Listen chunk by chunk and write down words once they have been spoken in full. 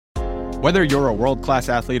Whether you're a world-class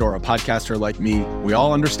athlete or a podcaster like me, we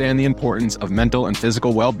all understand the importance of mental and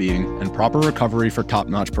physical well-being and proper recovery for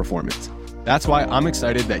top-notch performance. That's why I'm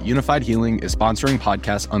excited that Unified Healing is sponsoring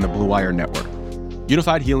podcasts on the Blue Wire Network.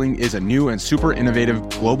 Unified Healing is a new and super innovative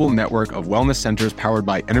global network of wellness centers powered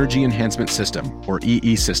by Energy Enhancement System, or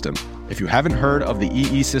EE System. If you haven't heard of the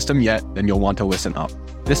EE System yet, then you'll want to listen up.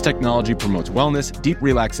 This technology promotes wellness, deep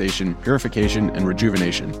relaxation, purification, and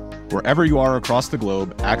rejuvenation. Wherever you are across the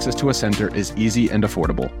globe, access to a center is easy and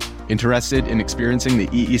affordable. Interested in experiencing the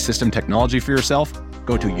EE System technology for yourself?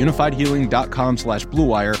 Go to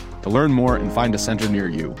unifiedhealing.com/bluewire to learn more and find a center near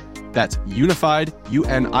you. That's unified,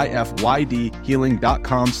 UNIFYD,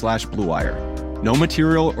 healing.com/bluewire. No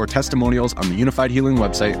material or testimonials on the Unified Healing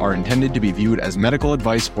website are intended to be viewed as medical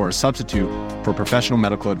advice or a substitute for professional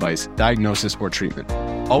medical advice, diagnosis, or treatment.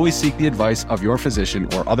 Always seek the advice of your physician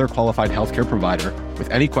or other qualified healthcare provider with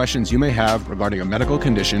any questions you may have regarding a medical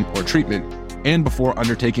condition or treatment and before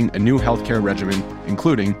undertaking a new healthcare regimen,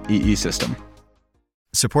 including EE System.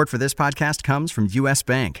 Support for this podcast comes from U.S.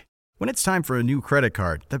 Bank. When it's time for a new credit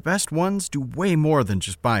card, the best ones do way more than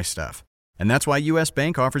just buy stuff. And that's why U.S.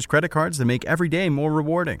 Bank offers credit cards that make every day more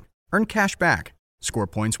rewarding. Earn cash back, score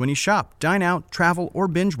points when you shop, dine out, travel, or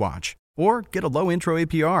binge watch, or get a low intro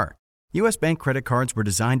APR. U.S. Bank credit cards were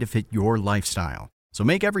designed to fit your lifestyle. So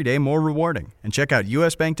make every day more rewarding and check out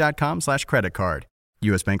usbank.com/credit card.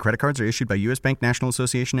 U.S. Bank credit cards are issued by U.S. Bank National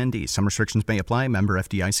Association ND. Some restrictions may apply. Member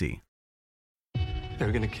FDIC.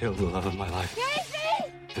 They're gonna kill the love of my life.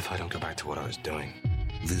 If I don't go back to what I was doing.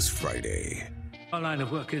 This Friday. Our line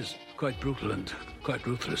of work is quite brutal and quite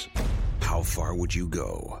ruthless. How far would you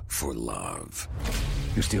go for love?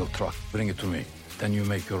 You steal truck, bring it to me. Then you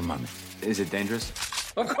make your money. Is it dangerous?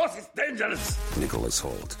 Of course it's dangerous! Nicholas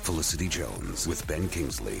Hoult, Felicity Jones, with Ben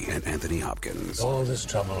Kingsley and Anthony Hopkins. All this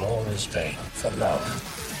trouble, all this pain, for love.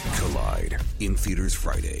 Collide. In theaters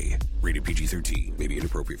Friday. Rated PG-13. May be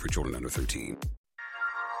inappropriate for children under 13.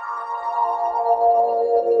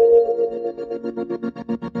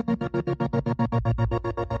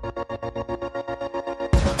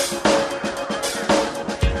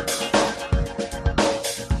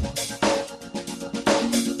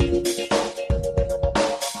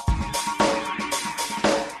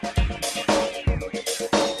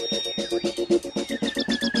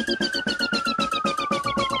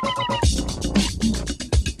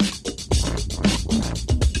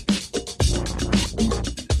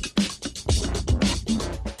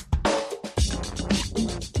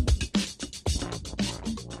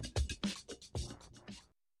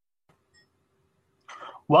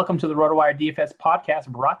 Welcome to the Rotowire DFS podcast,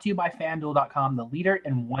 brought to you by FanDuel.com, the leader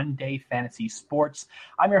in one-day fantasy sports.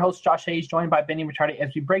 I'm your host, Josh Hayes, joined by Benny Ricciardi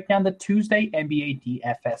as we break down the Tuesday NBA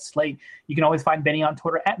DFS slate. You can always find Benny on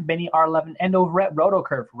Twitter at BennyR11 and over at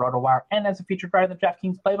RotoCurve, Rotowire, and as a featured writer in the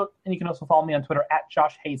DraftKings Playbook. And you can also follow me on Twitter at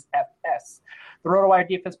JoshHayesFS. The Rotowire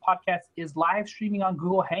DFS podcast is live streaming on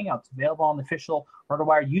Google Hangouts, available on the official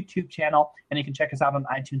Rotowire YouTube channel, and you can check us out on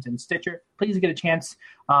iTunes and Stitcher. Please get a chance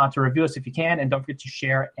to review us if you can, and don't forget to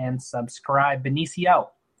share and subscribe. Benicio,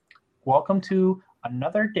 welcome to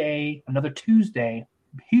another day, another Tuesday,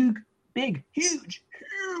 huge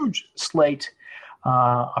slate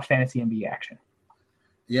of fantasy NBA action.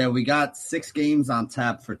 Yeah, we got 6 games on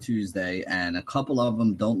tap for Tuesday, and a couple of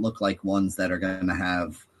them don't look like ones that are going to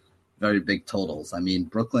have very big totals. I mean,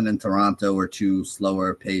 Brooklyn and Toronto are two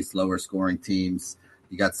slower pace, lower scoring teams.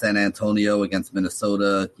 You got San Antonio against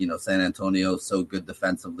Minnesota. You know, San Antonio so good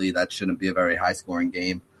defensively. That shouldn't be a very high scoring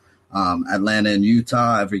game. Atlanta and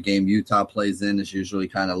Utah, every game Utah plays in is usually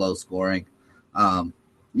kind of low scoring.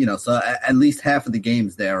 So at least half of the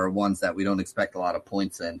games there are ones that we don't expect a lot of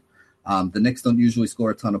points in. The Knicks don't usually score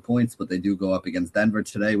a ton of points, but they do go up against Denver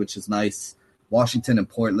today, which is nice. Washington and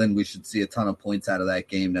Portland, we should see a ton of points out of that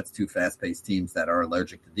game. That's two fast-paced teams that are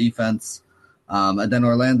allergic to defense. And then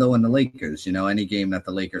Orlando and the Lakers, any game that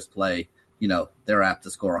the Lakers play, they're apt to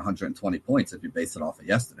score 120 points if you base it off of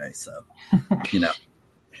yesterday. So, you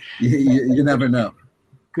never know.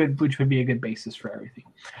 Good, which would be a good basis for everything.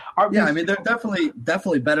 Yeah, I mean, they're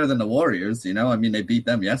definitely better than the Warriors, I mean, they beat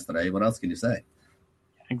them yesterday. What else can you say?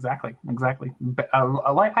 Exactly. But,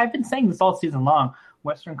 I've been saying this all season long,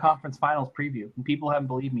 Western Conference Finals preview. And people haven't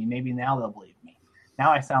believed me. Maybe now they'll believe me.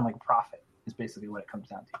 Now I sound like a prophet is basically what it comes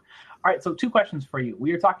down to. All right, so 2 questions for you.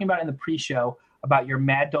 We were talking about in the pre-show about your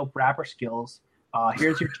mad dope rapper skills.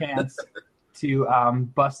 Here's your chance to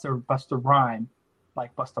bust a rhyme,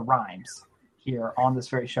 like bust a rhymes here on this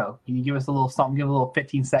very show. Can you give us a little something, give a little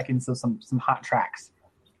 15 seconds of some hot tracks?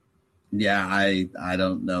 Yeah, I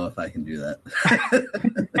don't know if I can do that.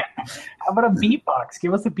 How about a beatbox?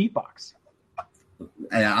 Give us a beatbox.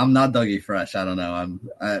 I'm not Dougie Fresh. I don't know.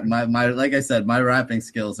 My like I said, my rapping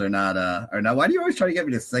skills are not. Why do you always try to get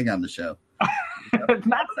me to sing on the show? It's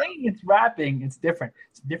not saying it's rapping. It's different.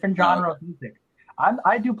 It's a different genre of music.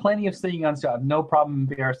 I do plenty of singing on show. I have no problem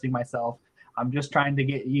embarrassing myself. I'm just trying to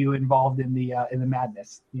get you involved in the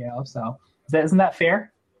madness. So isn't that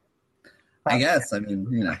fair? I guess. I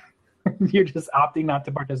mean, You're just opting not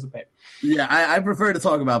to participate. Yeah, I prefer to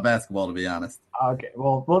talk about basketball, to be honest. Okay,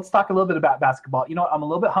 well, let's talk a little bit about basketball. You know what? I'm a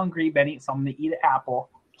little bit hungry, Benny, so I'm going to eat an apple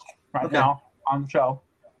now on the show.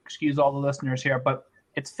 Excuse all the listeners here, but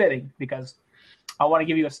it's fitting because I want to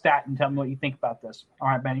give you a stat and tell me what you think about this. All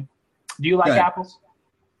right, Benny. Do you like apples?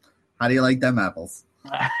 How do you like them apples?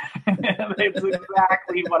 It's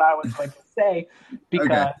exactly what I was going to say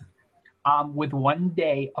because with 1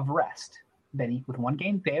 day of rest, Benny, with 1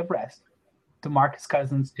 day of rest, DeMarcus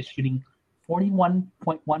Cousins is shooting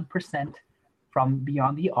 41.1% from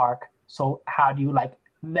beyond the arc. So how do you like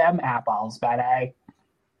them apples, Benny?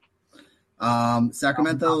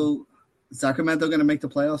 Sacramento going to make the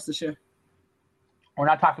playoffs this year? We're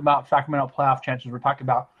not talking about Sacramento playoff chances. We're talking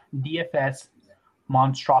about DFS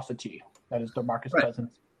monstrosity. That is DeMarcus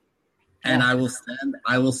Cousins. And I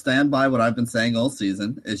will stand by what I've been saying all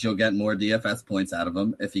season is you'll get more DFS points out of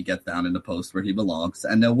him if he gets down in the post where he belongs,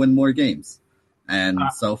 and they'll win more games. And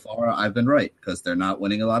so far I've been right because they're not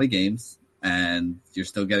winning a lot of games, and you're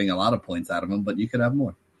still getting a lot of points out of them, but you could have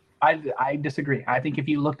more. I disagree. I think if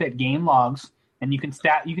you looked at game logs, and you can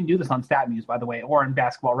do this on StatMuse, by the way, or in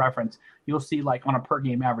Basketball Reference, you'll see like on a per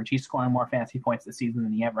game average, he's scoring more fantasy points this season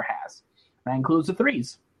than he ever has. That includes the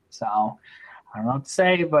threes. So I don't know what to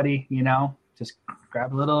say, buddy. Just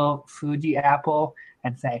grab a little Fuji apple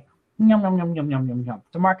and say, yum, yum, yum, yum, yum, yum, yum.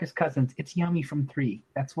 DeMarcus Cousins, it's yummy from 3.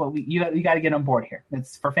 That's what you got to get on board here.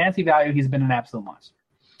 It's for fantasy value. He's been an absolute monster.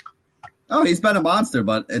 Oh, he's been a monster,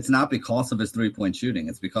 but it's not because of his 3-point shooting.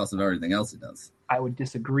 It's because of everything else he does. I would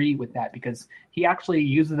disagree with that because he actually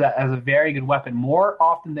uses that as a very good weapon. More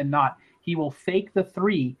often than not, he will fake the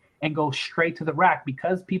 3 and go straight to the rack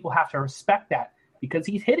because people have to respect that because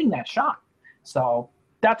he's hitting that shot. So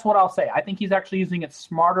that's what I'll say. I think he's actually using it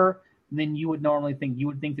smarter than you would normally think. You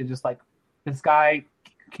would think that just like this guy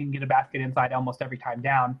can get a basket inside almost every time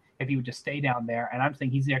down if he would just stay down there. And I'm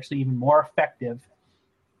saying he's actually even more effective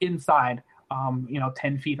inside,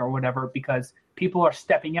 10 feet or whatever, because people are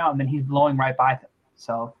stepping out and then he's blowing right by them.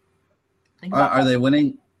 So are they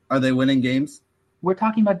winning? Are they winning games? We're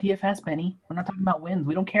talking about DFS, Benny. We're not talking about wins.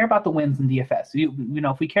 We don't care about the wins in DFS.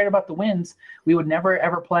 If we cared about the wins, we would never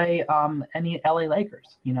ever play any LA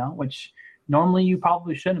Lakers. Which normally you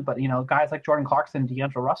probably shouldn't. But guys like Jordan Clarkson,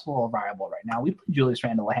 D'Angelo Russell are viable right now. We played Julius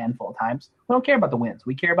Randle a handful of times. We don't care about the wins.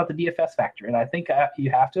 We care about the DFS factor. And I think you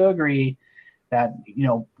have to agree that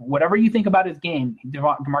whatever you think about his game,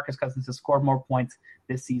 DeMarcus Cousins has scored more points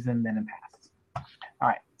this season than in past. All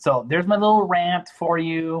right. So there's my little rant for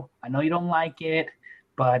you. I know you don't like it,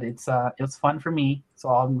 but it's fun for me, so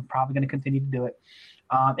I'm probably going to continue to do it.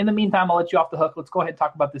 In the meantime, I'll let you off the hook. Let's go ahead and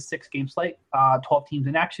talk about this 6-game slate. 12 teams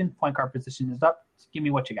in action. Point guard position is up. So give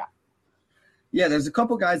me what you got. Yeah, there's a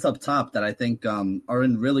couple guys up top that I think are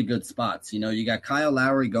in really good spots. You got Kyle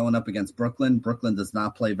Lowry going up against Brooklyn. Brooklyn does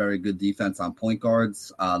not play very good defense on point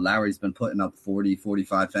guards. Lowry's been putting up 40,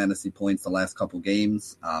 45 fantasy points the last couple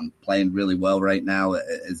games. Playing really well right now,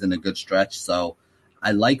 is in a good stretch. So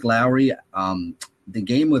I like Lowry. The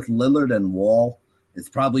game with Lillard and Wall is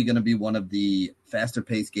probably going to be one of the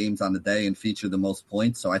faster-paced games on the day and feature the most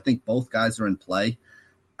points. So I think both guys are in play.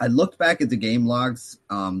 I looked back at the game logs.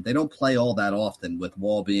 They don't play all that often with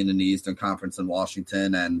Wall being in the Eastern Conference in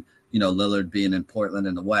Washington and, Lillard being in Portland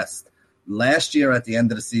in the West. Last year at the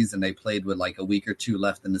end of the season, they played with like a week or two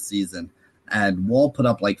left in the season. And Wall put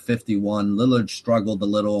up like 51. Lillard struggled a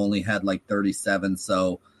little, only had like 37.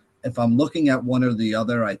 So if I'm looking at one or the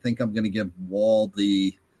other, I think I'm going to give Wall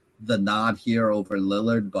the nod here over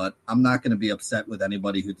Lillard. But I'm not going to be upset with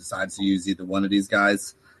anybody who decides to use either one of these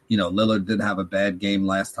guys. Lillard did have a bad game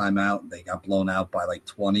last time out. They got blown out by like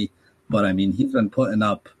 20. But, I mean, he's been putting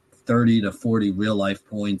up 30 to 40 real-life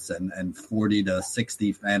points and 40 to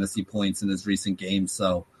 60 fantasy points in his recent games.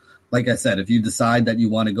 So, like I said, if you decide that you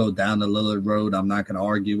want to go down the Lillard road, I'm not going to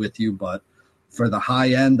argue with you. But for the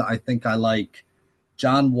high end, I think I like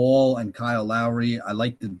John Wall and Kyle Lowry. I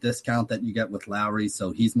like the discount that you get with Lowry.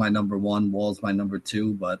 So he's my number 1. Wall's my number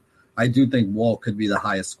 2. But I do think Wall could be the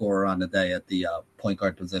highest scorer on the day at the point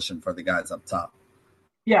guard position for the guys up top.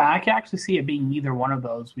 Yeah, I can actually see it being either one of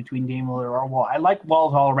those between Damian Lillard or Wall. I like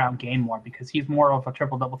Wall's all-around game more because he's more of a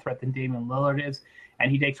triple-double threat than Damian Lillard is,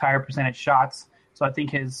 and he takes higher percentage shots. So I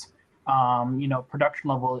think his production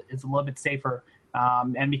level is a little bit safer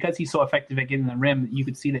And because he's so effective at getting the rim, you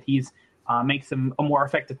could see that he's makes him a more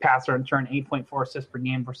effective passer in turn, 8.4 assists per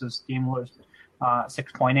game versus Dame Lillard's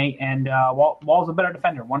 6.8. And Wall's a better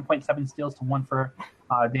defender, 1.7 steals to 1 for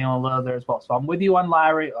Dame Lillard there as well. So I'm with you on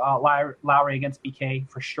Lowry against BK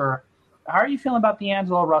for sure. How are you feeling about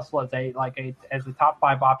D'Angelo Russell as a top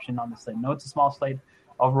 5 option on the slate? I know it's a small slate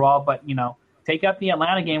overall, but take out the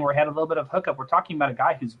Atlanta game where we had a little bit of hookup. We're talking about a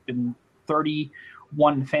guy who's been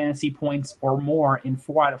 31 fantasy points or more in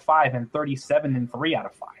 4 out of 5 and 37 in 3 out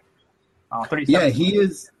of 5. He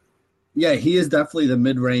is. Yeah, he is definitely the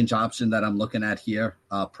mid-range option that I'm looking at here.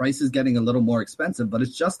 Price is getting a little more expensive, but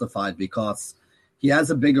it's justified because he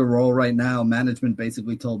has a bigger role right now. Management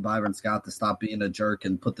basically told Byron Scott to stop being a jerk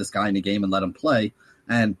and put this guy in the game and let him play.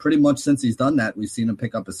 And pretty much since he's done that, we've seen him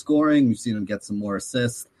pick up his scoring. We've seen him get some more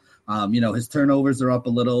assists. His turnovers are up a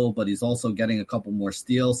little, but he's also getting a couple more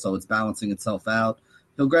steals, so it's balancing itself out.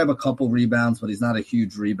 He'll grab a couple rebounds, but he's not a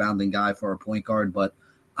huge rebounding guy for a point guard. But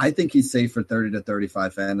I think he's safe for 30 to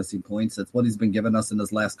 35 fantasy points. That's what he's been giving us in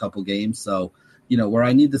his last couple games. So, where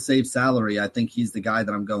I need to save salary, I think he's the guy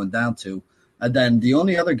that I'm going down to. And then the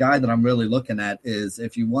only other guy that I'm really looking at is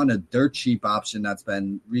if you want a dirt cheap option that's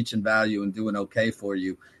been reaching value and doing okay for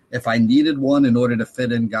you. If I needed one in order to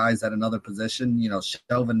fit in guys at another position,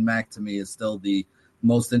 Shelvin Mack to me is still the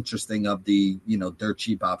most interesting of the, dirt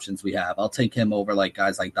cheap options we have. I'll take him over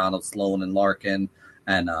guys like Donald Sloan and Larkin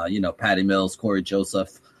and, Patty Mills, Corey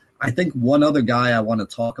Joseph. I think one other guy I want to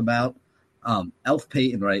talk about, Elf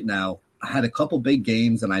Payton right now, had a couple big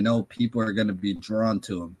games, and I know people are going to be drawn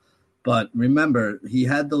to him. But remember, he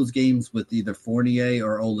had those games with either Fournier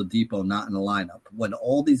or Oladipo not in the lineup. When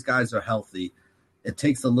all these guys are healthy, it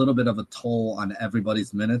takes a little bit of a toll on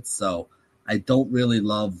everybody's minutes. So I don't really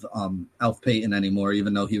love Elf Payton anymore,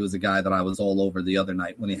 even though he was a guy that I was all over the other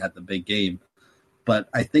night when he had the big game. But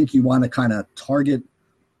I think you want to kind of target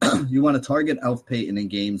Elf Payton in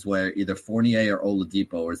games where either Fournier or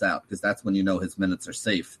Oladipo is out, because that's when his minutes are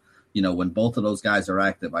safe. When both of those guys are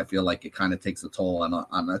active, I feel like it kind of takes a toll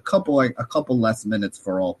on a couple less minutes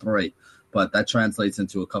for all three. But that translates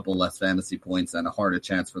into a couple less fantasy points and a harder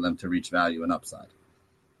chance for them to reach value and upside.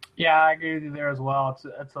 Yeah, I agree with you there as well.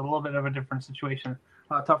 It's a little bit of a different situation,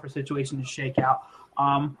 a tougher situation to shake out.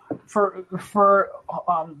 For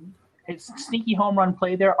a sneaky home run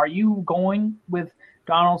play there, are you going with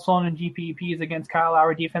Donald Sloan and GPPs against Kyle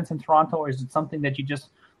Lowry defense in Toronto, or is it something that you just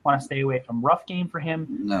want to stay away from? Rough game for him,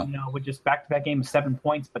 no. With just back-to-back game of 7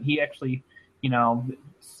 points, but he actually,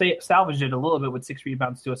 salvaged it a little bit with 6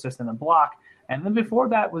 rebounds, 2 assists, and a block. And then before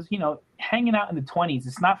that was, hanging out in the 20s.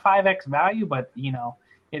 It's not 5x value, but,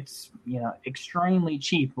 it's, extremely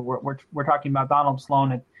cheap. We're talking about Donald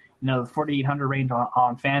Sloan at, the 4,800 range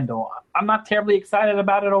on FanDuel. I'm not terribly excited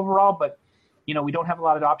about it overall, but, we don't have a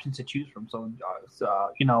lot of options to choose from. So,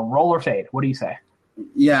 roll or fade. What do you say?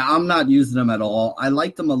 Yeah, I'm not using him at all. I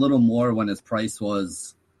liked him a little more when his price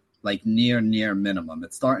was near minimum.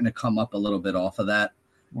 It's starting to come up a little bit off of that.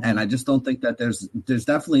 Mm-hmm. And I just don't think that there's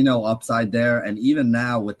definitely no upside there. And even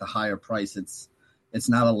now with the higher price, it's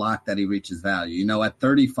not a lock that he reaches value. At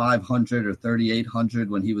 3,500 or 3,800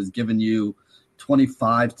 when he was giving you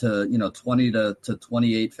 25 to 20 to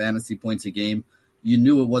 28 fantasy points a game, you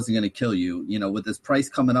knew it wasn't going to kill you. With his price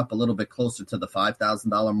coming up a little bit closer to the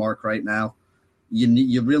 $5,000 mark right now,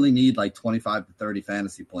 you really need 25 to 30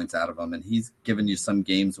 fantasy points out of him. And he's given you some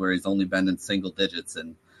games where he's only been in single digits,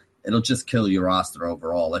 and it'll just kill your roster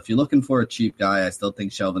overall. If you're looking for a cheap guy, I still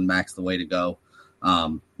think Shelvin Mack's the way to go.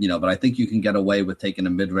 But I think you can get away with taking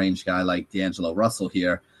a mid-range guy like D'Angelo Russell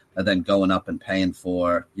here and then going up and paying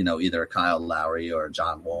for, either a Kyle Lowry or a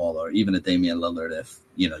John Wall or even a Damian Lillard if,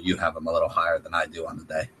 you have him a little higher than I do on the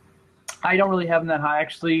day. I don't really have him that high.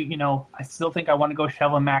 Actually, I still think I want to go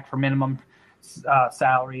Shelvin Mack for minimum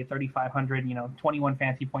salary, 3,500, 21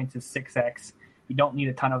 fantasy points is 6x. You don't need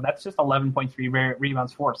a ton of, that's just 11.3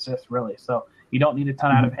 rebounds, 4 assists really. So you don't need a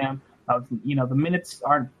ton out of him. The minutes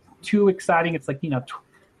aren't too exciting. It's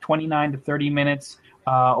 29 to 30 minutes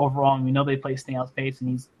overall. And we know they play snail's pace, and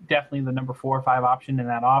he's definitely the number 4 or 5 option in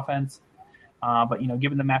that offense. But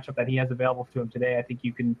given the matchup that he has available to him today, I think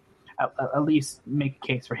you can at least make a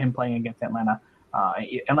case for him playing against Atlanta.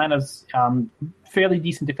 Atlanta's fairly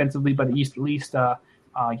decent defensively, but at least Utah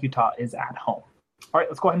is at home. All right,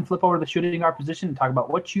 let's go ahead and flip over to the shooting guard position and talk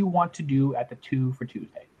about what you want to do at the 2 for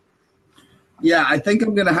Tuesday. Yeah, I think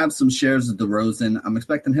I'm going to have some shares of DeRozan. I'm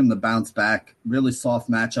expecting him to bounce back. Really soft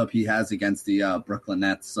matchup he has against the Brooklyn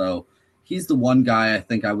Nets, so he's the one guy I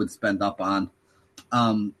think I would spend up on.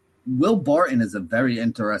 Will Barton is a very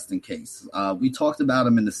interesting case. We talked about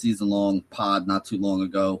him in the season-long pod not too long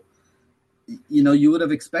ago. you would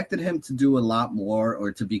have expected him to do a lot more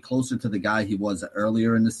or to be closer to the guy he was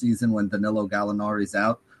earlier in the season when Danilo Gallinari's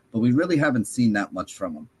out, but we really haven't seen that much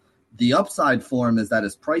from him. The upside for him is that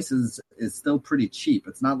his price is still pretty cheap.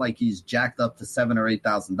 It's not like he's jacked up to $7,000 or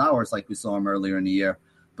 $8,000 like we saw him earlier in the year,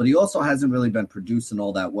 but he also hasn't really been producing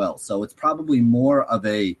all that well. So it's probably more of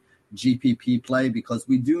a GPP play because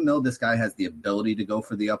we do know this guy has the ability to go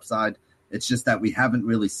for the upside. It's just that we haven't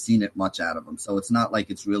really seen it much out of him. So it's not like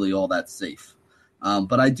it's really all that safe.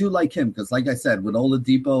 But I do like him because, like I said, with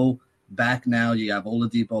Oladipo back now, you have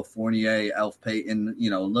Oladipo, Fournier, Elf Payton,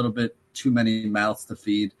 a little bit too many mouths to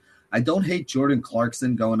feed. I don't hate Jordan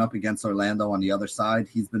Clarkson going up against Orlando on the other side.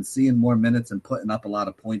 He's been seeing more minutes and putting up a lot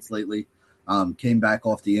of points lately. Came back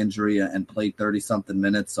off the injury and played 30-something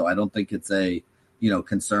minutes. So I don't think it's a,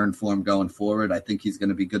 concern for him going forward. I think he's going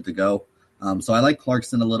to be good to go. So I like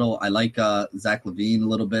Clarkson a little. I like Zach LaVine a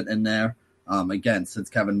little bit in there. Again, since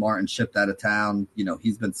Kevin Martin shipped out of town,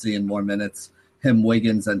 he's been seeing more minutes. Him,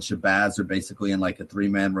 Wiggins, and Shabazz are basically in like a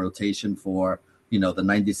three-man rotation for, the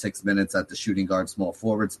 96 minutes at the shooting guard small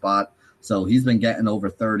forward spot. So he's been getting over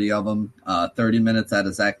 30 of them, 30 minutes out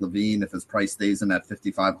of Zach LaVine. If his price stays in that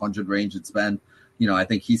 5,500 range it's been, I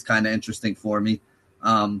think he's kind of interesting for me.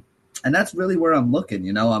 And that's really where I'm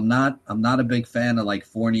looking. I'm not a big fan of like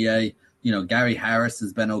Fournier. Gary Harris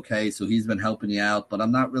has been okay, so he's been helping you out, but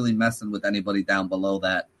I'm not really messing with anybody down below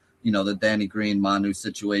that. The Danny Green, Manu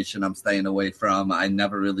situation I'm staying away from. I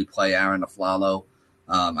never really play Aaron Aflalo.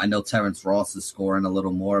 I know Terrence Ross is scoring a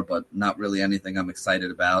little more, but not really anything I'm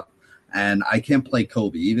excited about. And I can't play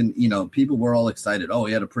Kobe. Even, people were all excited. Oh,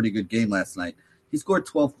 he had a pretty good game last night. He scored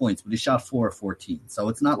 12 points, but he shot 4 of 14. So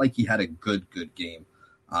it's not like he had a good game.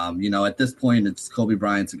 At this point, it's Kobe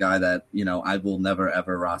Bryant's a guy that, I will never,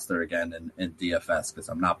 ever roster again in DFS because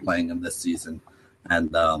I'm not playing him this season.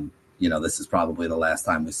 And, this is probably the last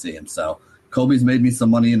time we see him. So Kobe's made me some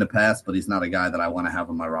money in the past, but he's not a guy that I want to have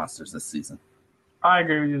on my rosters this season. I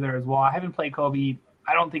agree with you there as well. I haven't played Kobe.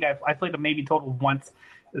 I don't think I played him maybe total once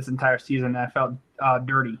this entire season. And I felt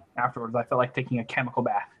dirty afterwards. I felt like taking a chemical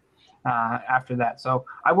bath after that. So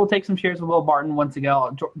I will take some shares with Will Barton once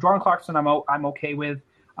again. Jordan Clarkson I'm okay with.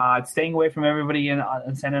 Staying away from everybody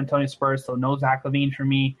in San Antonio Spurs, so no Zach LaVine for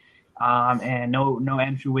me, and no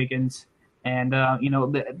Andrew Wiggins, and I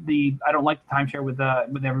don't like the timeshare with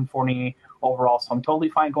Evan Fournier overall, so I'm totally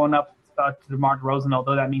fine going up to DeMar DeRozan,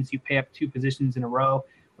 although that means you pay up 2 positions in a row.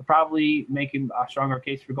 But probably making a stronger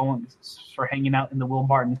case for hanging out in the Will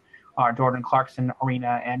Barton or Jordan Clarkson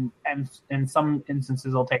arena, and in some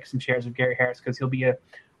instances I'll take some shares of Gary Harris because he'll be a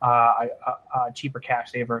cheaper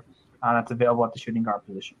cash saver. That's available at the shooting guard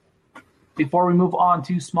position. Before we move on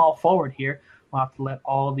to small forward here, we'll have to let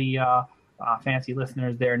all the fancy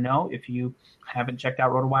listeners there know. If you haven't checked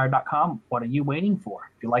out Rotowire.com, what are you waiting for?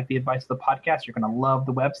 If you like the advice of the podcast, you're going to love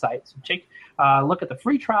the website. So take a look at the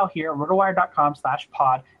free trial here,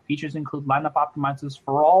 Rotowire.com/pod. Features include lineup optimizers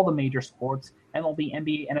for all the major sports, MLB,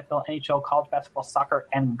 NBA, NFL, NHL, college basketball, soccer,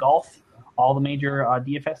 and golf. All the major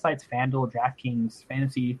DFS sites, FanDuel, DraftKings,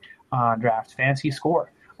 Fantasy Drafts, Fantasy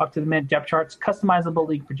Score. Up to the minute depth charts, customizable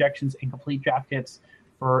league projections, and complete draft kits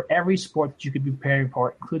for every sport that you could be preparing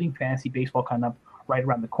for, including fantasy baseball coming up right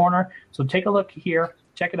around the corner. So take a look here.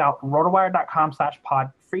 Check it out.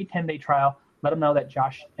 Rotowire.com/pod. Free 10-day trial. Let them know that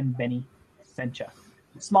Josh and Benny sent you.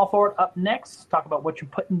 Small forward up next. Talk about what you're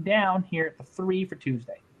putting down here at the 3 for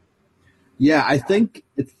Tuesday. Yeah, I think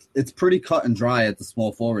it's pretty cut and dry at the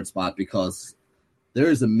small forward spot because there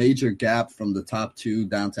is a major gap from the top 2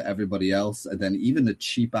 down to everybody else. And then even the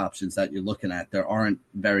cheap options that you're looking at, there aren't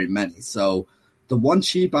very many. So the one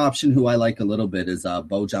cheap option who I like a little bit is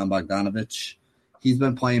Bojan Bogdanovic. He's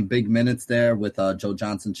been playing big minutes there with Joe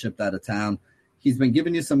Johnson shipped out of town. He's been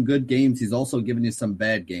giving you some good games. He's also giving you some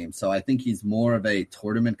bad games. So I think he's more of a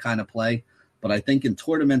tournament kind of play. But I think in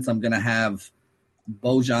tournaments, I'm going to have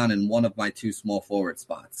Bojan in one of my 2 small forward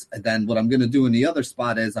spots. And then what I'm going to do in the other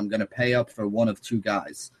spot is I'm going to pay up for one of 2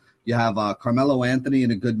 guys. You have Carmelo Anthony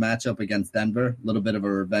in a good matchup against Denver, a little bit of a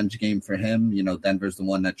revenge game for him. Denver's the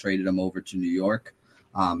one that traded him over to New York.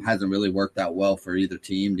 Hasn't really worked out well for either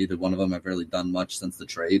team. Neither one of them have really done much since the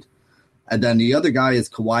trade. And then the other guy is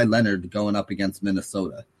Kawhi Leonard going up against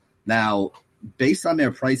Minnesota. Now, based on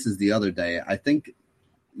their prices the other day, I think,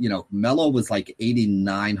 Melo was like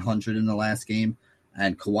 8,900 in the last game.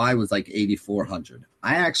 And Kawhi was like 8,400.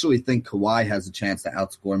 I actually think Kawhi has a chance to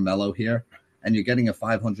outscore Melo here, and you're getting a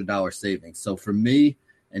 $500 savings. So for me,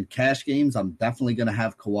 in cash games, I'm definitely going to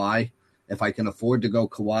have Kawhi. If I can afford to go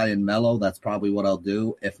Kawhi and Melo, that's probably what I'll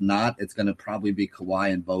do. If not, it's going to probably be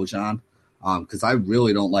Kawhi and Bojan. because I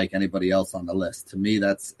really don't like anybody else on the list. To me,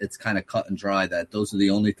 it's kind of cut and dry that those are the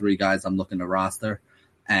only 3 guys I'm looking to roster.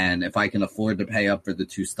 And if I can afford to pay up for the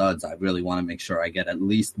 2 studs, I really want to make sure I get at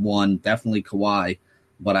least one, definitely Kawhi,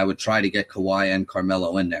 but I would try to get Kawhi and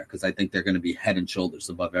Carmelo in there because I think they're going to be head and shoulders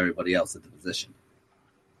above everybody else at the position.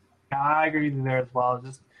 I agree with you there as well.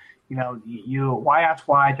 Just, you why ask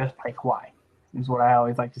why, just play Kawhi is what I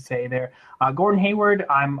always like to say there. Gordon Hayward,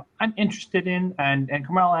 I'm interested in, and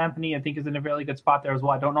Carmelo Anthony, I think, is in a really good spot there as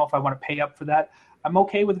well. I don't know if I want to pay up for that. I'm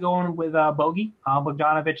okay with going with Bogey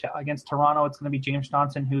Bogdanovic against Toronto. It's going to be James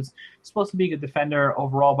Johnson, who's supposed to be a good defender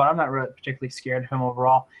overall, but I'm not really particularly scared of him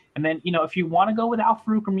overall. And then, if you want to go with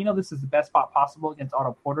Al-Farouq Amino, this is the best spot possible against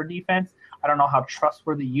Otto Porter defense. I don't know how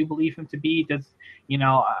trustworthy you believe him to be.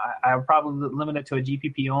 I would probably limit it to a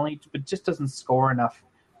GPP only, but just doesn't score enough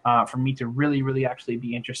for me to really, really actually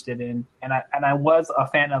be interested in. And I was a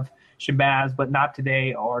fan of Shabazz, but not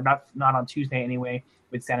today, or not on Tuesday anyway,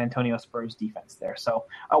 with San Antonio Spurs defense there. So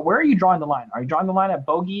where are you drawing the line? Are you drawing the line at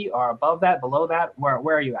Bogey or above that, below that? Where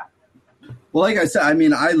are you at? Well, like I said,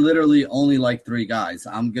 I literally only like 3 guys.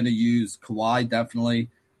 I'm going to use Kawhi definitely,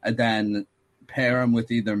 and then pair him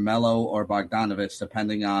with either Melo or Bogdanovic,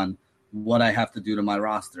 depending on what I have to do to my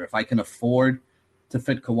roster. If I can afford to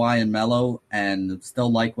fit Kawhi and Melo and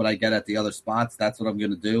still like what I get at the other spots, that's what I'm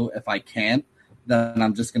going to do. If I can't, then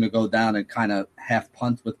I'm just going to go down and kind of half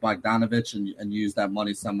punt with Bogdanovic and use that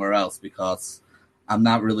money somewhere else because I'm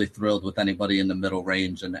not really thrilled with anybody in the middle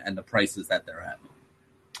range and the prices that they're at.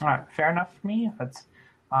 All right, fair enough for me. That's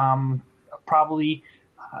probably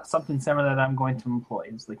something similar that I'm going to employ.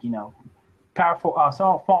 It's like, small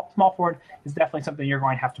forward is definitely something you're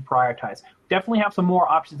going to have to prioritize. Definitely have some more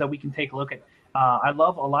options that we can take a look at. I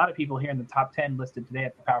love a lot of people here in the top 10 listed today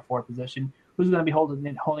at the power forward position. Who's going to be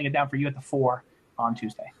holding it down for you at the 4 on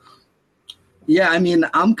Tuesday? Yeah,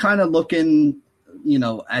 I'm kind of looking,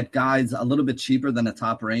 at guys a little bit cheaper than the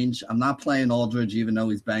top range. I'm not playing Aldridge, even though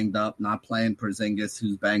he's banged up. Not playing Porzingis,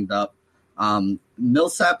 who's banged up.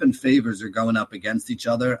 Millsap and Favors are going up against each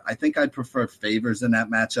other. I think I'd prefer Favors in that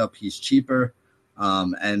matchup. He's cheaper.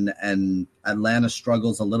 And Atlanta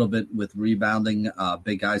struggles a little bit with rebounding,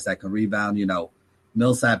 big guys that can rebound.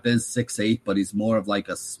 Millsap is 6'8", but he's more of like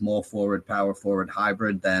a small forward, power forward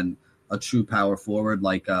hybrid than a true power forward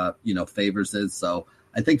like, Favors is. So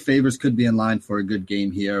I think Favors could be in line for a good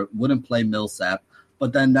game here. Wouldn't play Millsap.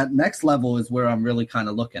 But then that next level is where I'm really kind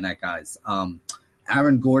of looking at, guys.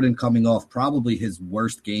 Aaron Gordon coming off probably his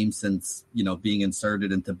worst game since, being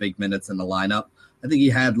inserted into big minutes in the lineup. I think he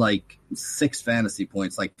had like 6 fantasy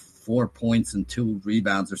points, like 4 points and 2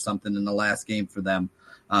 rebounds or something in the last game for them.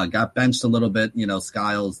 Got benched a little bit,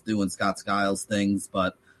 Skiles doing Scott Skiles things,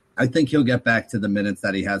 but I think he'll get back to the minutes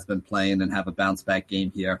that he has been playing and have a bounce back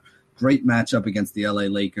game here. Great matchup against the LA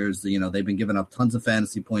Lakers. They've been giving up tons of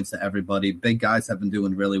fantasy points to everybody. Big guys have been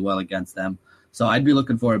doing really well against them. So I'd be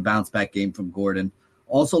looking for a bounce back game from Gordon.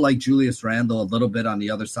 Also like Julius Randle a little bit on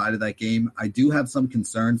the other side of that game. I do have some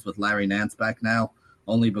concerns with Larry Nance back now,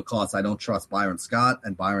 only because I don't trust Byron Scott,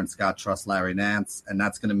 and Byron Scott trusts Larry Nance, and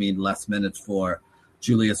that's going to mean less minutes for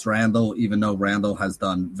Julius Randle, even though Randle has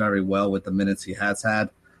done very well with the minutes he has had.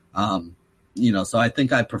 So I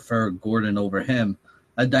think I prefer Gordon over him.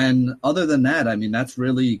 And then other than that, that's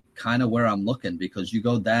really kind of where I'm looking because you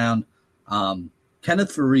go down.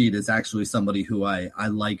 Kenneth Faried is actually somebody who I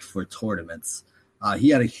like for tournaments. He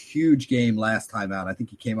had a huge game last time out. I think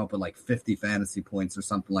he came up with like 50 fantasy points or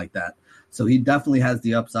something like that. So he definitely has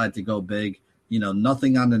the upside to go big.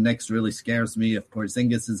 Nothing on the Knicks really scares me. If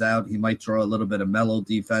Porzingis is out, he might draw a little bit of Melo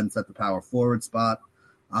defense at the power forward spot.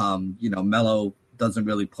 Melo doesn't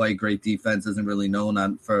really play great defense, isn't really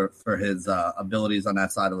known for his abilities on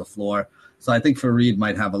that side of the floor. So I think Faried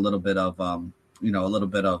might have a little bit of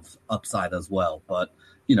upside as well. But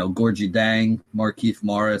Gorgie Dang, Markieff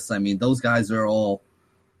Morris. Those guys are all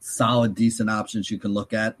solid, decent options you can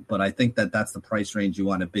look at. But I think that's the price range you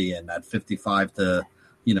want to be in. That $5,500 to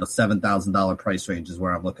 $7,000 price range is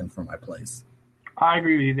where I'm looking for my plays. I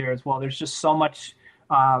agree with you there as well. There's just so much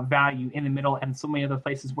value in the middle, and so many other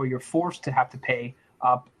places where you're forced to have to pay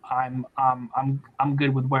up. I'm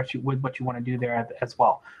good with what you want to do there as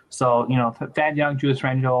well. So Thad Young, Julius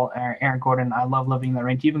Randle, Aaron Gordon. I love living in that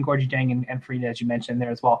range. Even Gorgie Dang and Frieda, as you mentioned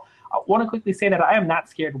there as well. I want to quickly say that I am not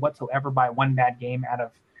scared whatsoever by one bad game out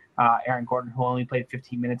of Aaron Gordon, who only played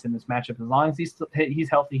 15 minutes in this matchup. As long as he's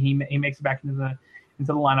healthy, he makes it back into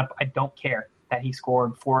the lineup. I don't care that he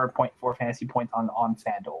scored 4.4 fantasy points on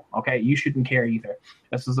FanDuel. Okay, you shouldn't care either.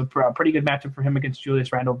 This was a pretty good matchup for him against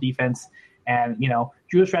Julius Randle defense. And,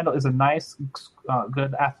 Julius Randle is a nice,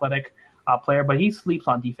 good athletic player, but he sleeps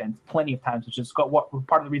on defense plenty of times, which is part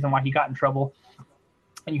of the reason why he got in trouble.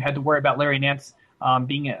 And you had to worry about Larry Nance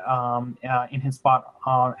being in his spot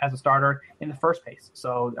as a starter in the first place.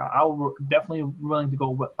 So I'll definitely willing to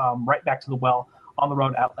go right back to the well on the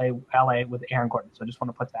road at LA with Aaron Gordon. So I just want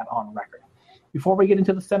to put that on record. Before we get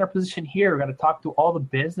into the center position here, we're going to talk to all the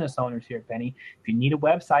business owners here, Benny. If you need a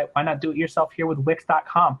website, why not do it yourself here with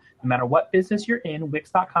Wix.com? No matter what business you're in,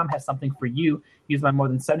 Wix.com has something for you. Used by more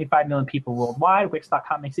than 75 million people worldwide,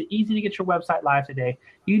 Wix.com makes it easy to get your website live today.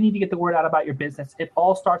 You need to get the word out about your business. It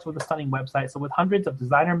all starts with a stunning website. So with hundreds of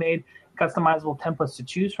designer-made, customizable templates to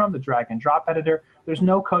choose from, the drag-and-drop editor, there's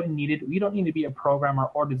no coding needed. You don't need to be a programmer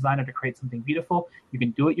or designer to create something beautiful. You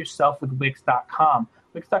can do it yourself with Wix.com.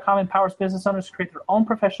 Wix.com empowers business owners to create their own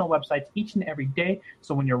professional websites each and every day.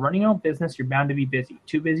 So when you're running your own business, you're bound to be busy.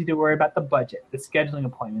 Too busy to worry about the budget, the scheduling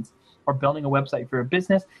appointments, or building a website for your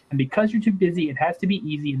business. And because you're too busy, it has to be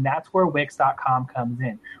easy, and that's where Wix.com comes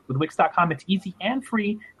in. With Wix.com, it's easy and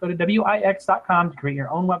free. Go to Wix.com to create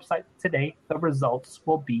your own website today. The results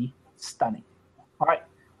will be stunning. All right,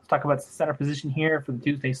 let's talk about the center position here for the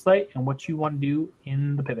Tuesday slate and what you want to do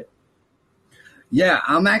in the pivot. Yeah,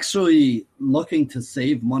 I'm actually looking to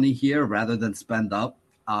save money here rather than spend up.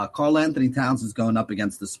 Karl Anthony Towns is going up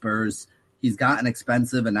against the Spurs. He's gotten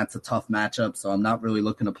expensive, and that's a tough matchup, so I'm not really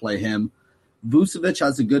looking to play him. Vucevic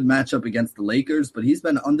has a good matchup against the Lakers, but he's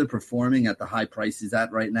been underperforming at the high price he's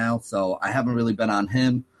at right now, so I haven't really been on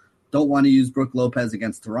him. Don't want to use Brook Lopez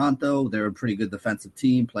against Toronto. They're a pretty good defensive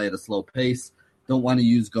team, play at a slow pace. Don't want to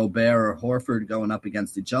use Gobert or Horford going up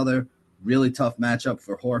against each other. Really tough matchup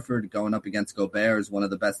for Horford going up against Gobert, is one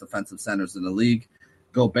of the best defensive centers in the league.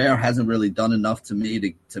 Gobert hasn't really done enough to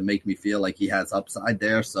me to make me feel like he has upside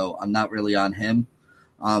there, so I'm not really on him.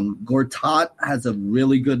 Gortat has a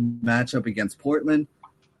really good matchup against Portland.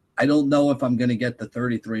 I don't know if I'm going to get the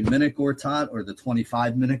 33-minute Gortat or the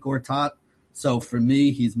 25-minute Gortat. So for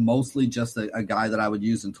me, he's mostly just a guy that I would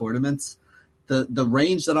use in tournaments. The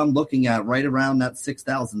range that I'm looking at, right around that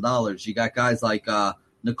 $6,000, you got guys like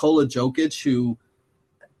Nikola Jokic, who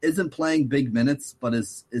isn't playing big minutes, but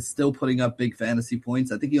is still putting up big fantasy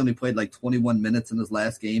points. I think he only played like 21 minutes in his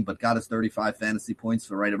last game, but got his 35 fantasy points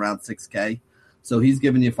for right around 6K. So he's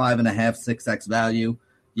giving you 5.5, 6X value.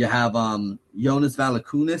 You have Jonas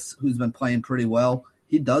Valanciunas, who's been playing pretty well.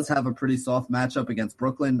 He does have a pretty soft matchup against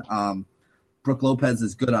Brooklyn. Brook Lopez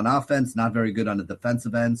is good on offense, not very good on the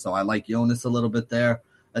defensive end, so I like Jonas a little bit there.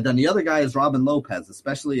 And then the other guy is Robin Lopez,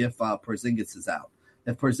 especially if Porzingis is out.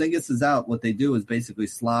 If Porzingis is out, what they do is basically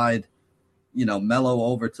slide, Melo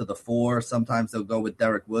over to the 4. Sometimes they'll go with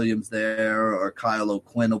Derek Williams there, or Kyle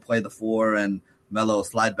O'Quinn will play the 4, and Melo will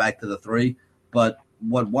slide back to the 3. But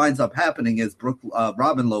what winds up happening is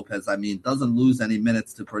Robin Lopez, doesn't lose any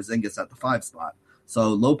minutes to Porzingis at the 5 spot. So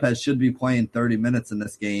Lopez should be playing 30 minutes in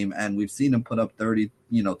this game, and we've seen him put up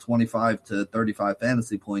 25 to 35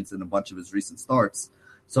 fantasy points in a bunch of his recent starts.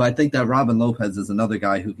 So I think that Robin Lopez is another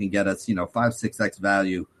guy who can get us, 5, 6X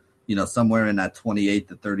value, somewhere in that 28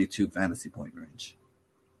 to 32 fantasy point range.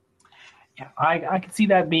 Yeah, I can see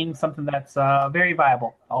that being something that's very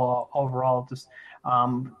viable overall. Just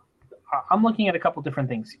I'm looking at a couple different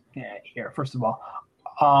things here. First of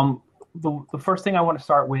all, the first thing I want to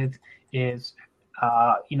start with is,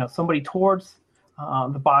 somebody towards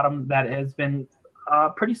the bottom that has been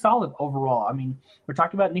pretty solid overall. We're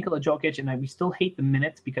talking about Nikola Jokic, and we still hate the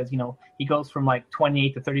minutes because, he goes from like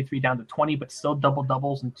 28 to 33 down to 20, but still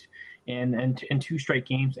double-doubles in 2 straight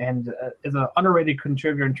games, and is an underrated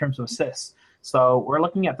contributor in terms of assists. So we're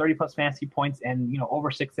looking at 30-plus fantasy points and,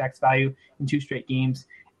 over 6X value in 2 straight games.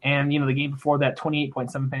 And, the game before that,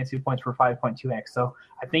 28.7 fantasy points for 5.2X. So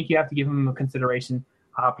I think you have to give him a consideration,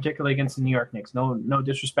 particularly against the New York Knicks. No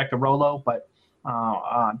disrespect to Rolo, but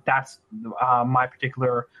that's my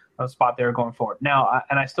particular spot there going forward. Now,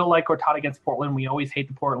 and I still like Gortat against Portland. We always hate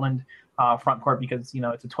the Portland front court because,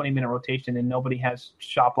 it's a 20-minute rotation and nobody has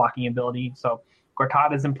shot blocking ability. So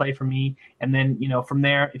Gortat is in play for me. And then, from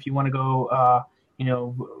there, if you want to go,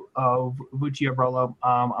 Vucci or Rolo,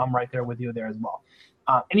 I'm right there with you there as well.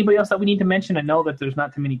 Anybody else that we need to mention? I know that there's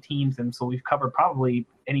not too many teams, and so we've covered probably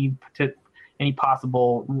any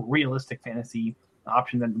possible realistic fantasy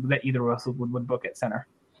option that either of us would book at center.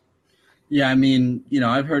 Yeah,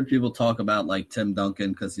 I've heard people talk about like Tim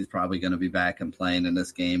Duncan because he's probably going to be back and playing in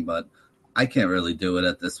this game, but I can't really do it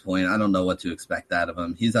at this point. I don't know what to expect out of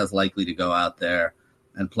him. He's as likely to go out there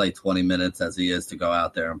and play 20 minutes as he is to go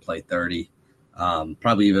out there and play 30.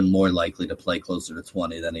 Probably even more likely to play closer to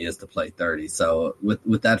 20 than he is to play 30. So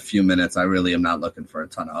with that few minutes, I really am not looking for a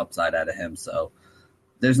ton of upside out of him. So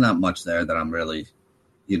there's not much there that I'm really,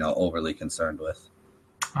 overly concerned with.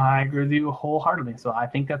 I agree with you wholeheartedly. So I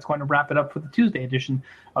think that's going to wrap it up for the Tuesday edition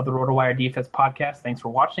of the Rotowire DFS podcast. Thanks for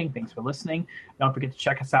watching. Thanks for listening. Don't forget to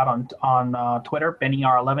check us out on Twitter.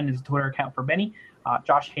 BennyR11 is the Twitter account for Benny.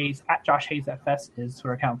 Josh Hayes at Josh Hayes FS is the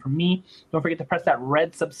Twitter account for me. Don't forget to press that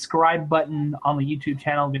red subscribe button on the YouTube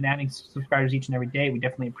channel. We've been adding subscribers each and every day. We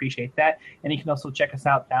definitely appreciate that. And you can also check us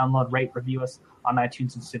out, download, rate, review us on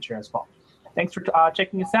iTunes and Stitcher as well. Thanks for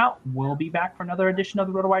checking us out. We'll be back for another edition of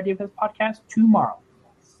the Rotowire DFS podcast tomorrow.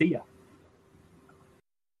 See ya.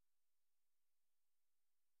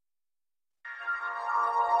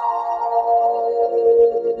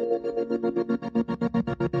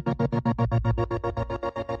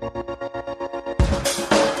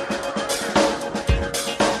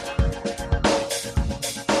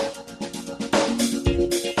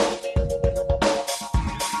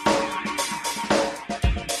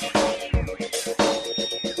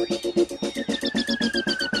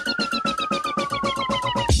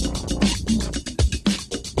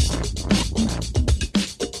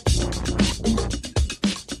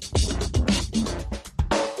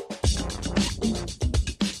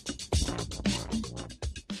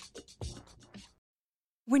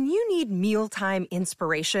 When you need mealtime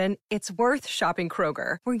inspiration, it's worth shopping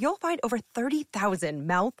Kroger, where you'll find over 30,000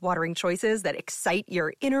 mouth-watering choices that excite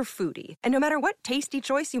your inner foodie. And no matter what tasty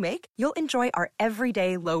choice you make, you'll enjoy our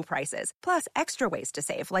everyday low prices, plus extra ways to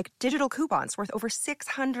save, like digital coupons worth over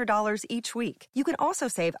 $600 each week. You can also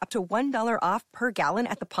save up to $1 off per gallon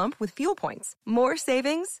at the pump with fuel points. More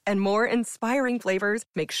savings and more inspiring flavors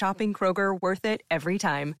make shopping Kroger worth it every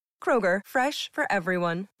time. Kroger, fresh for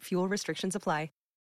everyone. Fuel restrictions apply.